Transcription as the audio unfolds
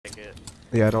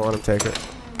Yeah, I don't want him to take it.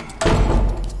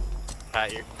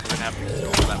 Pat, you're gonna have to go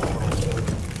over that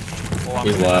portal.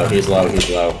 He's low, he's low, he's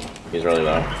low. He's really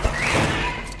low.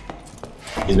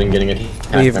 He's been getting it.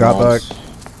 We've got bug.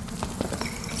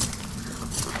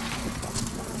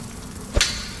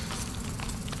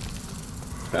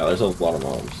 Yeah, there's a lot of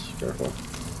mobs. Careful.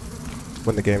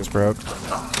 When the game's broke.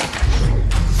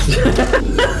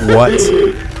 What?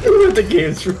 When the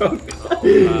game's broke.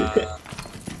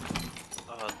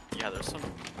 Yeah, there's some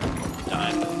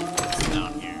diamonds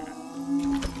down here.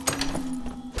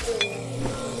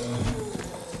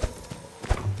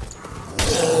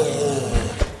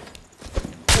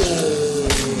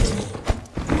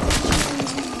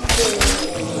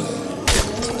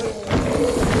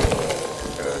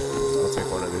 I'll take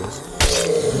one of these.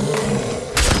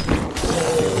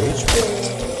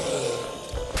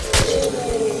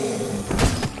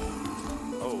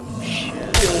 Oh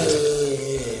shit.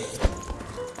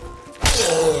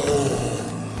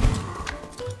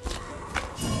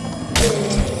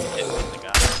 Hitting the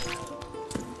guy.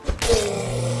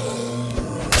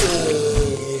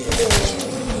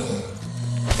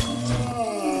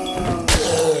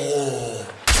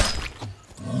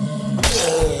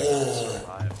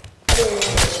 Survive.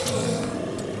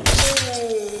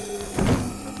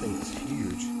 That thing is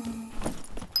huge.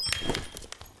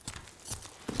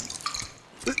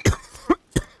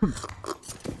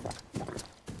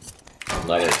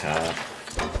 Let it have.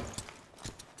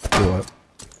 Do what?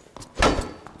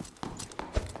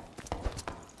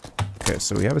 Okay,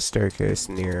 so we have a staircase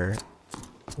near.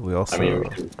 We also. I mean,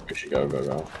 we should go.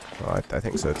 Well, I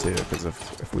think so too, because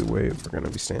if we wait, we're gonna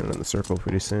be standing in the circle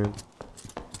pretty soon.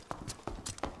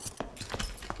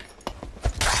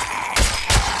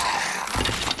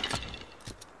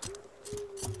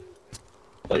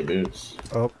 Play boots.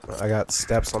 Oh, I got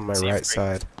steps on my right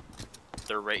side.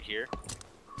 They're right here.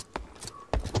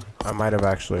 I might have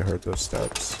actually heard those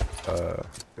steps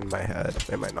in my head.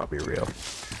 They might not be real.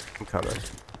 I'm coming.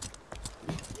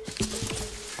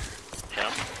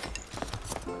 Him.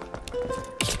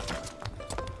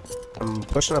 I'm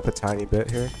pushing up a tiny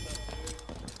bit here.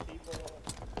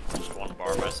 Just one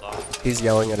barb I saw. He's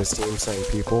yelling at his team saying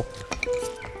people.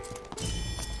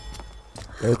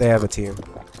 There they have a team.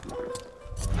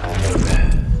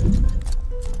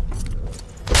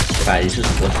 Pat, you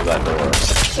just look through that door.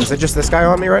 Is it just this guy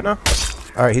on me right now?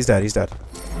 Alright, he's dead, he's dead.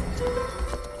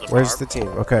 The Where's barb. the team?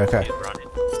 Okay, okay. He's running.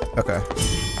 Okay.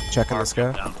 Checking Barb this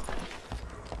guy. down.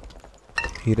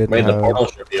 He didn't Wait, the have... portal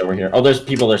should be over here. Oh, there's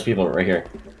people right here.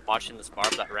 Watching this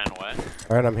barb that ran away.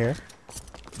 Alright, I'm here.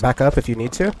 Back up if you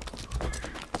need to.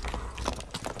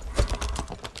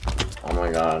 Oh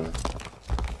my god.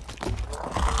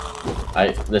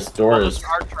 This door Oh, is...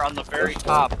 there's Archer on the very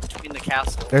top between the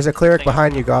castle. There's a cleric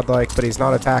behind you, Godlike, but he's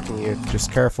not attacking you. Just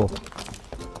careful.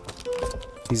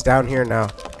 He's down here now.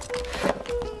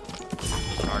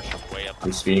 There's Archer way up.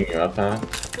 I'm speeding you up, Pat.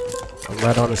 I'm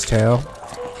right on his tail.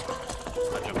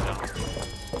 I jumped down.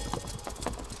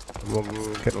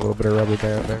 I'm getting a little bit of rubber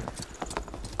band there.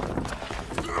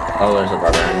 Oh, there's a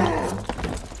barbarian.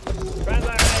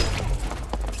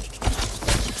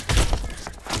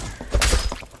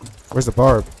 Where's the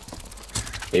barb?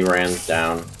 He ran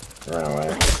down. Ran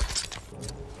away.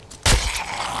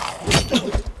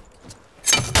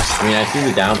 I mean, I see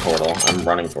the down portal. I'm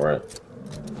running for it.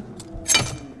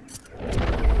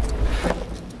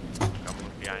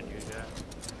 Coming behind you, yeah.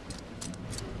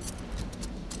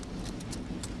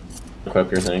 Equip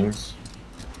your things.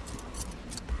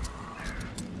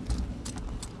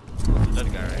 That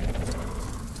guy, right?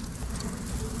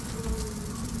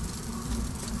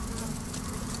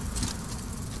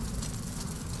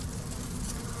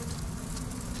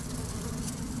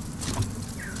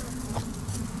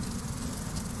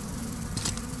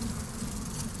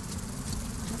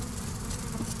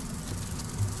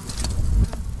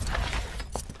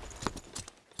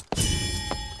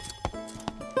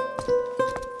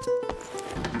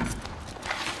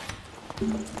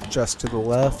 Just to the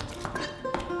left.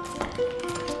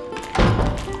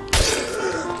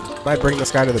 Might bring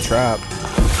this guy to the trap.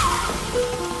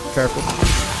 Careful.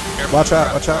 Watch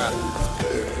out, watch out.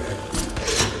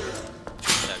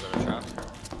 Yeah, go to trap.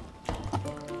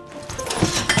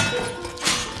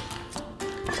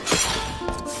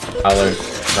 Oh, there's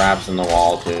traps in the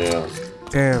wall, too.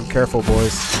 Damn, careful,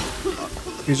 boys.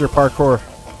 Use your parkour.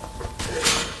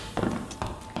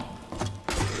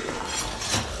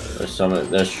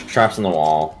 There's traps in the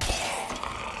wall.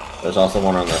 There's also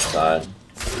one on this side.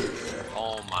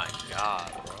 Oh my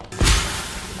god,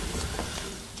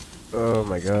 bro. Oh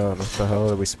my god, what the hell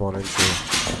did we spawn into?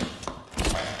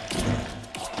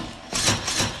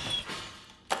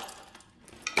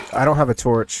 I don't have a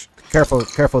torch. Careful,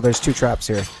 careful. There's 2 traps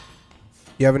here.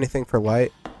 You have anything for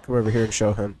light? Come over here and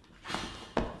show him.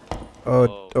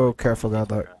 Oh, careful,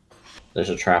 Godluck. There's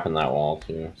a trap in that wall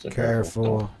too. So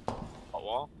Careful. What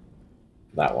wall?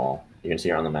 That wall. You can see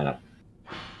her on the map.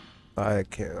 I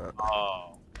can't.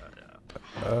 Oh.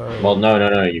 Yeah. Well,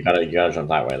 no. You gotta jump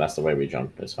that way. That's the way we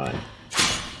jump. It's fine.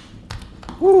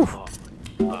 Woo!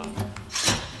 Oh.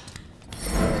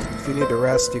 If you need to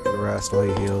rest, you can rest while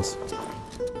he heals.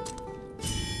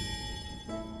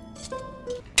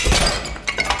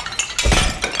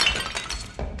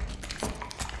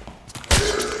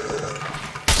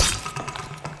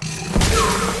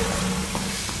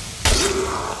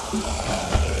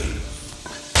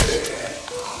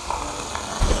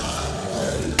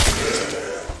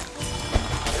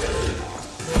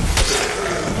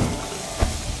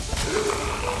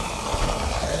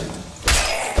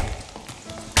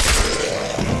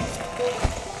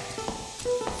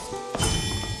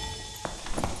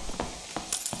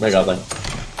 My God, like.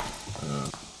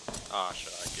 Oh,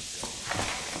 shit, I keep going.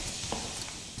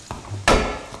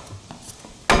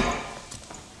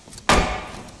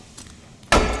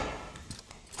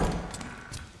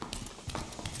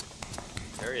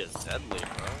 This area is deadly,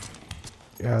 bro.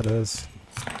 Yeah, it is.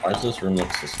 Why does this room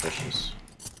look suspicious?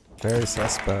 Very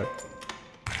suspect.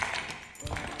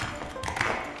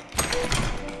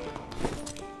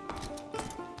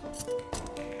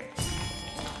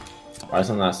 Why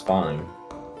isn't that spawning?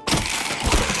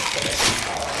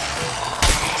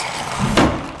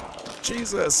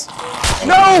 Jesus!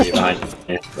 No! Behind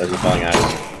you. There's a falling at you.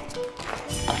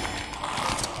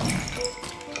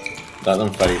 Let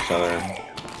them fight each other.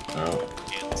 No.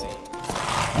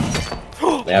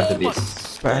 They have to be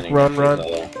Back, run. Let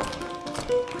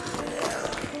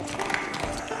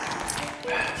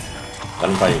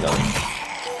them fight each other.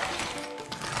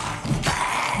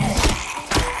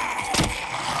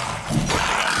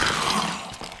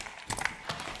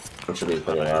 What should we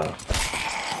put it out?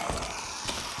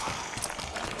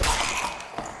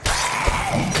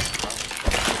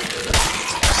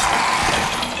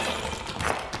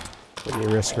 When you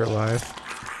risk your life.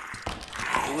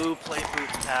 Blue play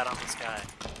boots pad on this guy.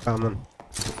 Coming.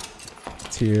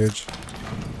 It's huge.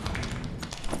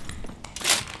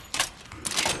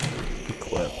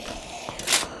 Equip.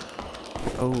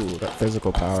 Oh, that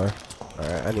physical power.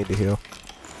 Alright, I need to heal.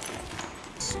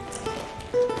 It's like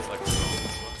we're going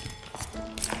this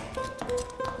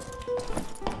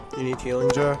way. You need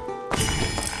healing, Joe?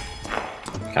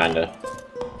 Kinda.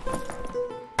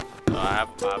 I have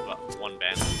one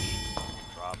bandage.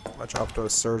 Drop. I dropped a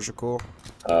surgical.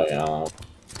 Oh yeah.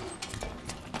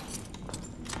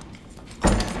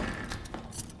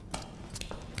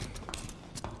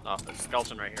 Oh, there's a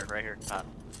skeleton right here, Pat.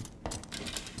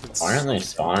 Why aren't they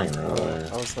spawning really?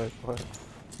 I was like, what?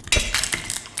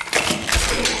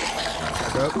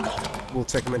 Yep. We'll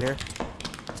take him in here.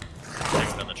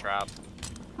 Next in the trap.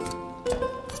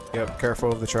 Yep,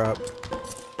 careful of the trap.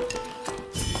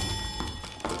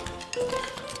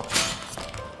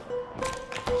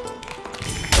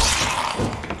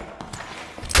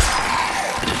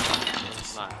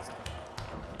 Nice.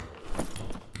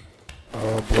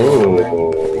 Oh, blue armor.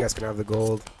 Ooh. You guys can have the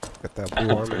gold. Got that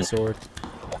blue armor sword.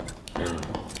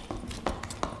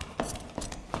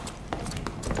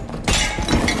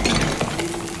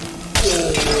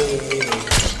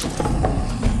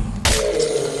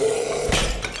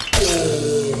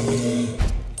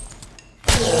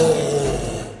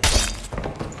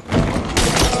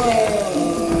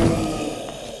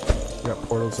 Got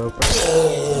portals open.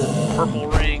 Purple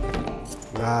ring.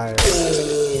 Nice.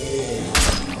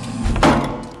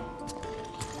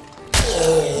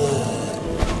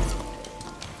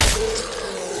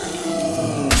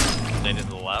 Stay to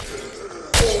the left.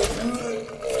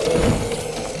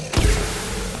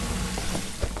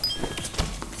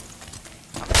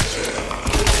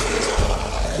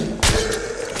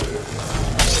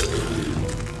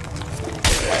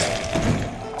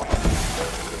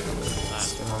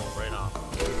 Nice. Right on.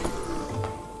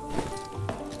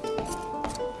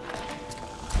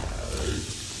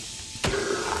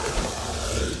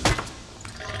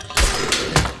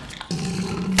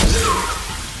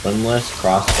 Windlass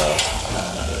crossbow.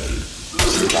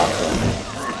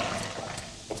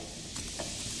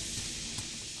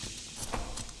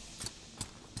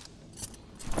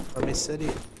 Army City.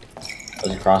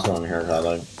 There's a crossbow in here,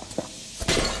 Tyler.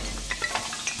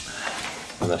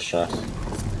 And this chest.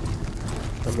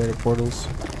 How many portals?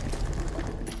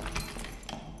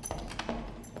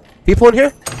 People in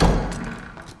here?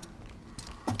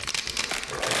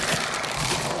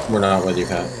 We're not with you,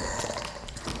 Pat.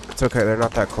 It's okay, they're not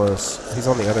that close. He's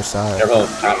on the other side. Careful.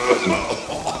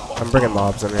 I'm bringing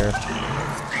mobs in here. I'm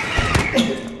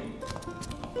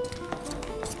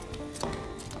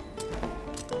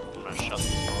gonna shut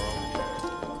this door.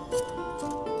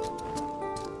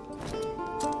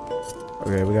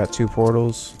 Okay, we got 2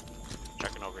 portals.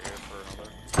 Checking over here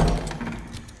for another.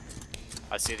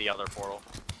 I see the other portal.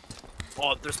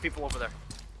 Oh, there's people over there.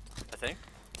 I think.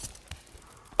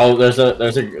 Oh, there's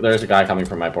a guy coming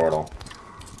from my portal.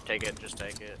 Take it. Just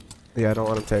take it. Yeah, don't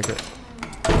let him take it.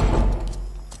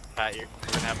 Pat, you're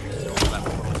gonna have to go over that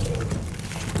portal.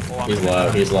 Oh, He's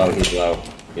low. He's low. He's low.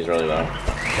 He's really low.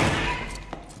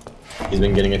 He's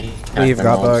been getting it. Leave,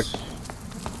 got bug.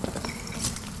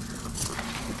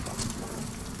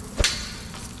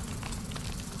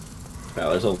 Yeah,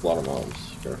 there's a lot of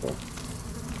mobs. Careful.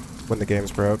 When the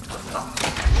game's broke.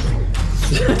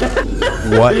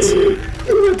 What?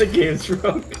 When the game's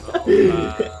broke.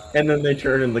 And then they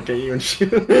turn and look at you and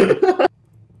shoot.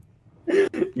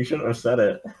 You shouldn't have said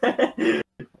it.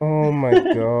 Oh my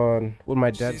god. When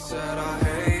my dad. She said I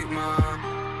hate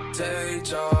my day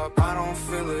job. I don't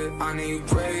feel it. I need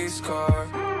race car.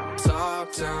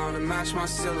 Top down and match my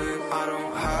ceiling. I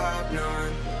don't have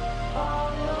none.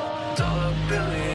 $1 billion.